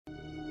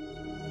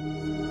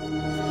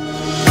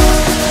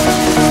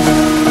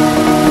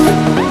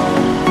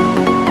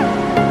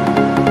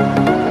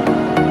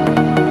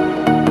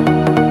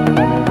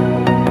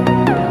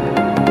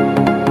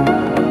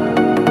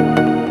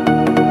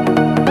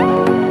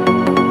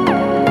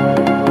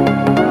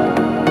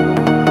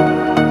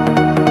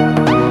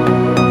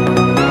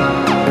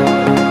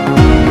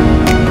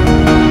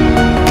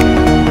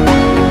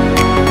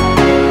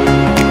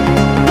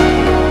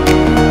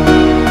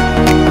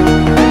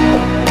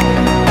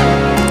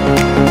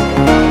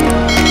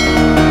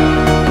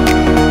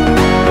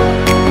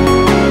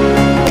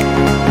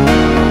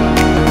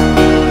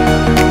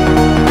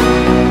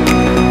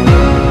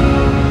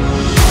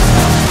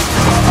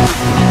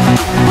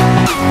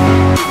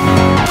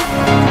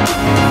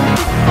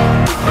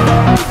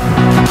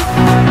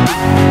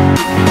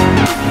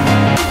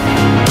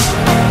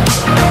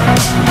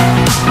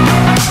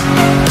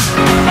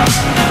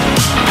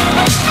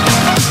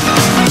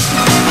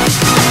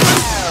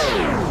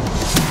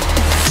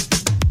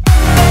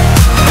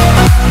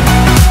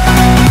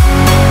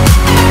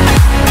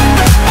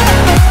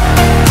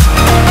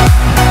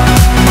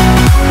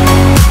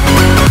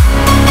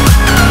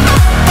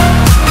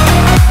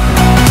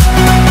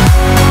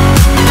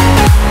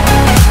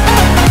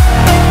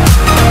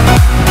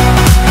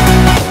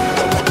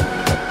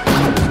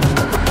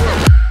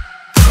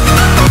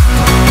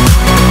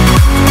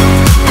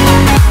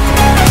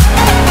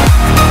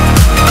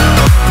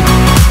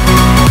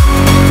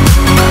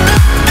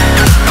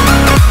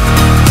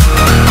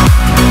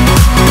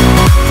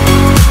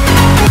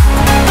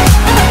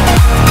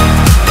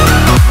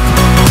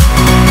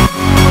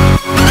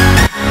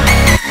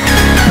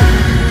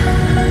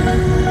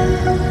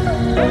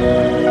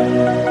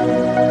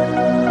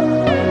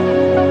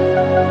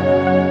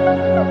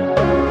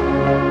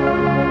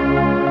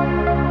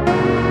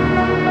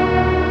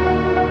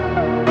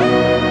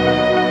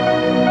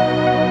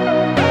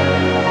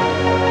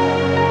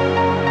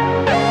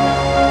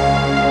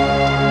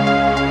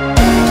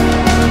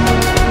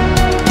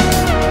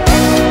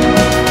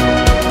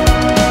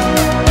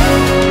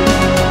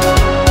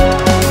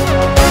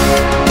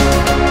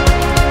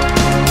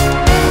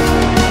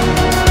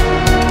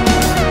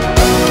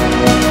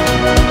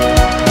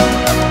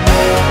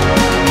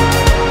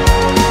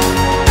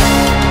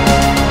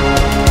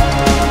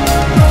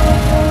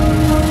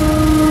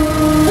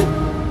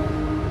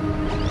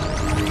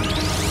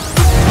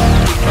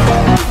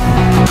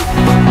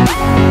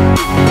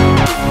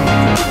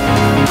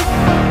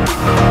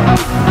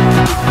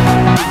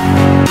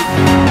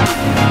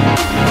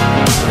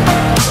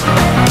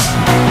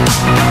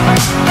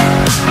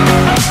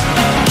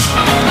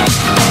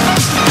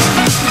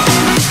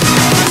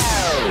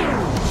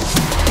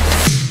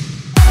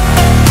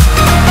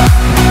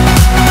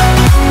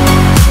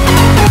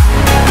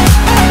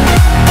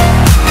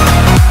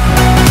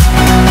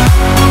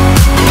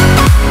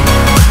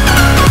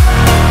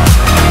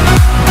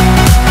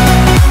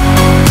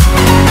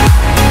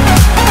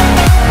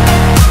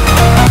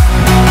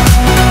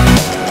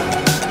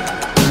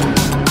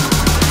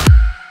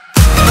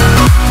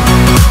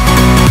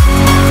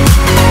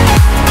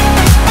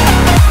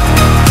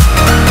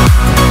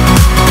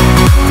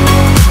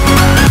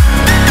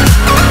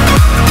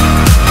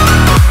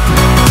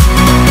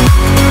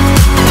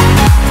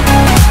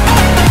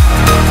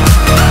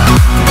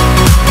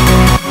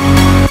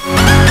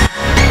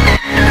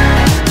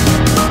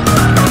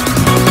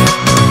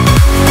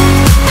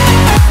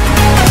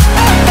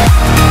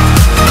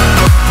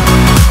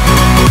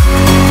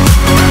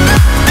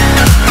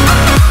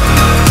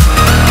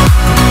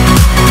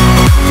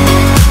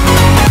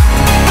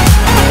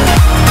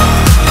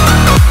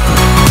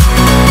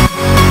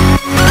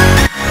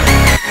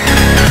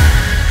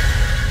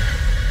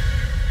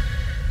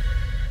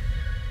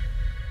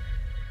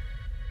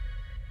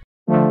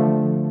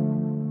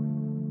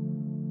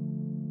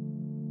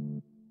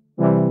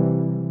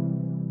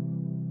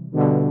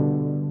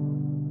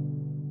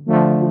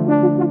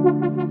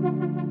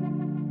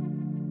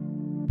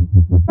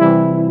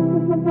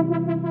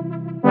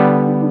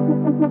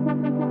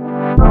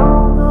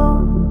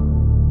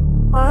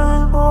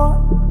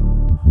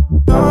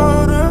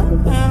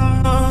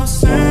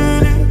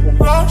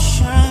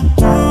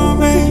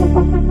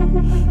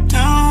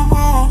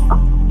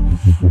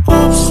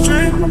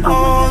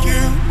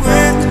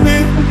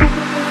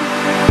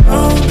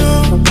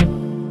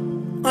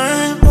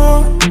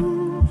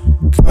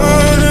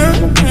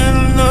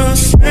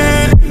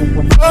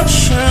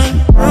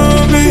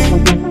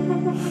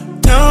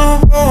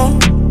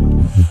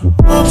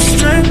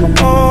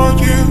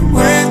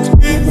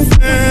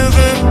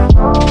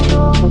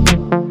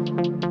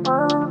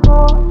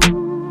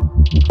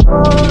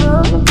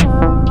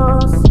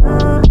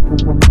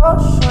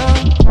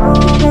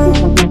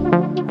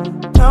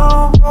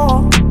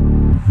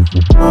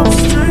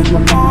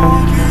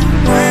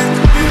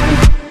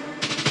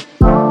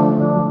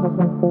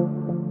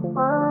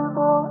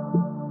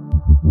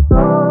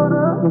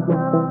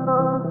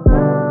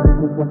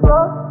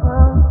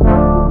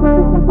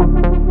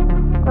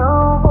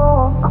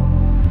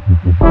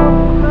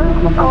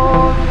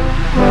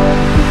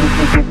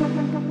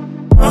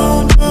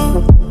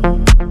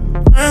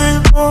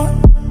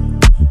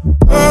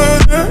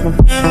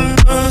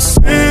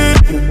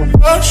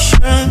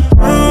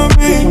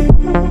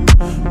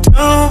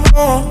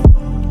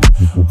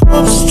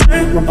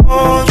Upstream,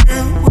 are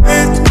you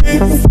with me?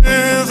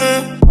 Feel the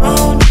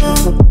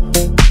mountain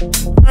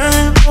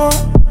rainbow,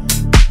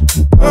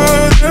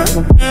 burden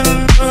in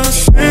the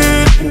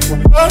city,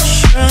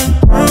 rushing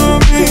through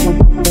me,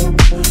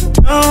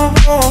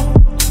 downpour.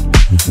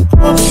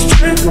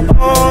 Upstream,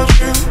 are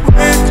you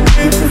with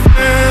me?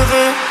 Feel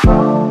the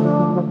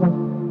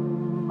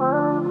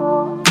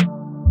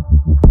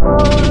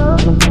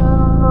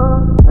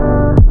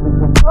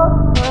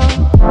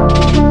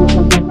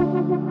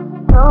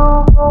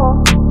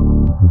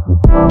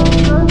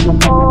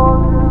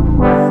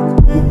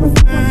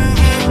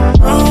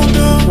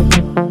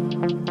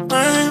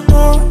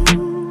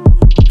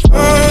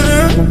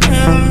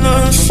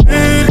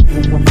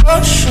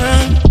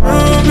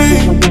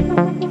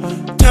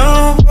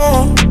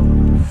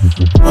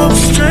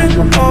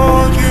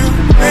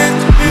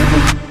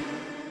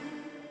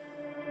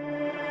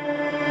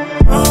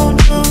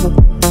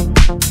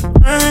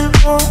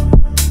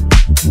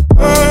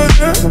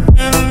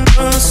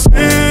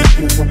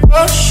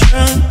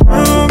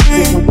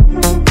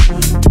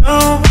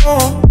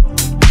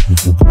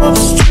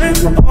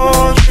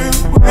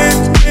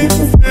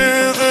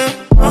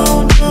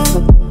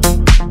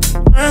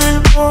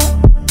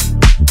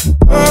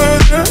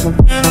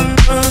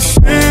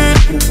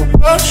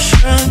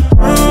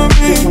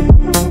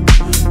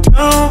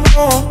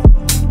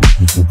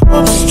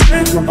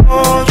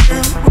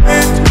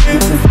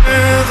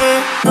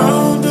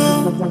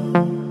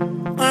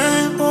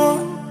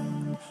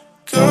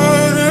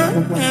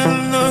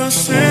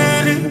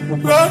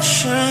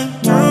rushing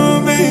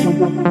through me,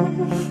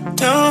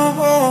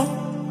 downpour.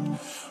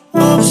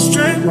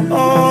 Upstream,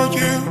 are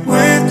you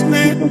with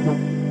me?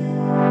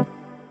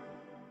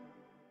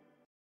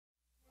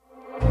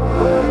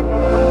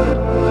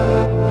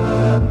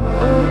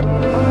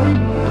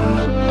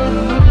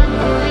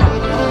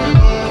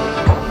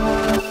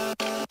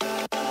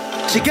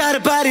 She got a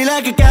body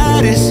like a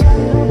goddess,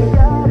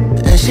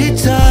 and she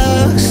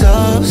talks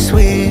so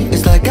sweet.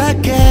 It's like I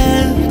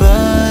can't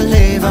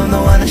believe I'm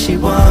the one that she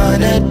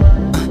wanted.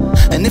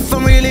 And if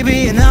I'm really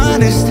being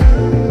honest,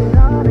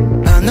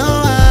 I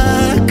know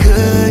I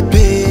could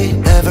be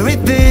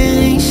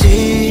everything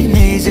she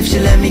needs if she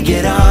let me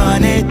get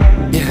on it.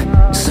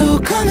 Yeah. So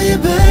come here,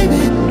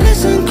 baby,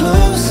 listen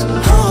close,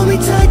 hold me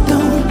tight,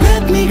 don't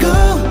let me go.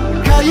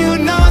 Girl, you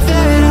know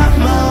that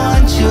I'ma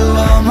want you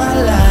all my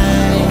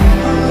life,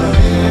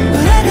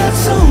 but I got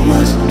so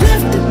much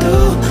left to do,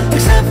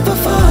 except for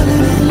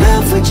falling in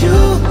love with you.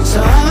 So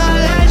I'ma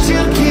let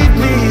you keep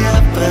me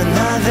up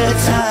another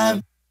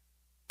time,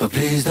 but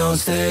please don't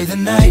stay the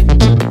night.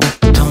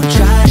 Don't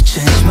try to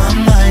change my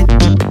mind,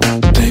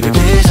 baby,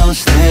 please don't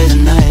stay the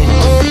night.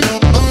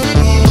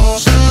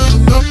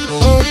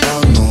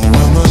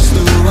 I must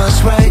do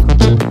what's right.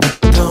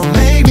 Don't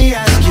make me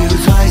ask you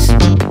twice.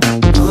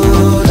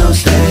 Ooh, don't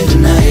stay the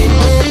night.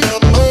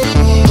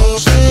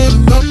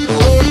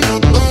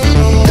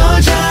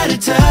 Don't try to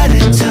turn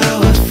it to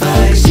a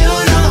fight. You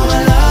know I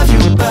love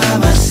you by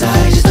my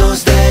side. Just don't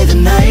stay the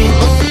night.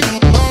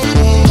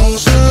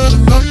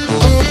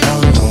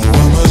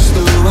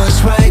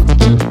 Right.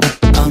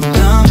 I'm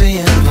done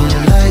being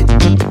polite.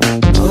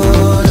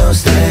 Oh, don't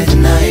stay the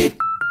night.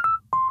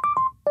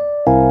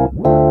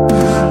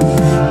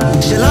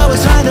 She'll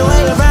always find a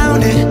way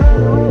around it.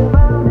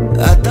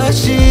 I thought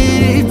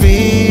she'd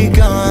be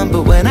gone,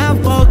 but when I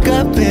woke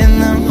up in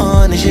the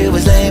morning, she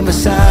was laying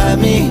beside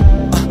me.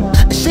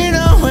 She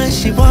know when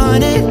she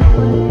wanted.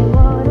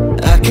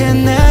 I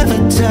can never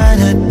turn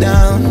her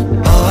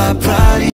down. Oh, I probably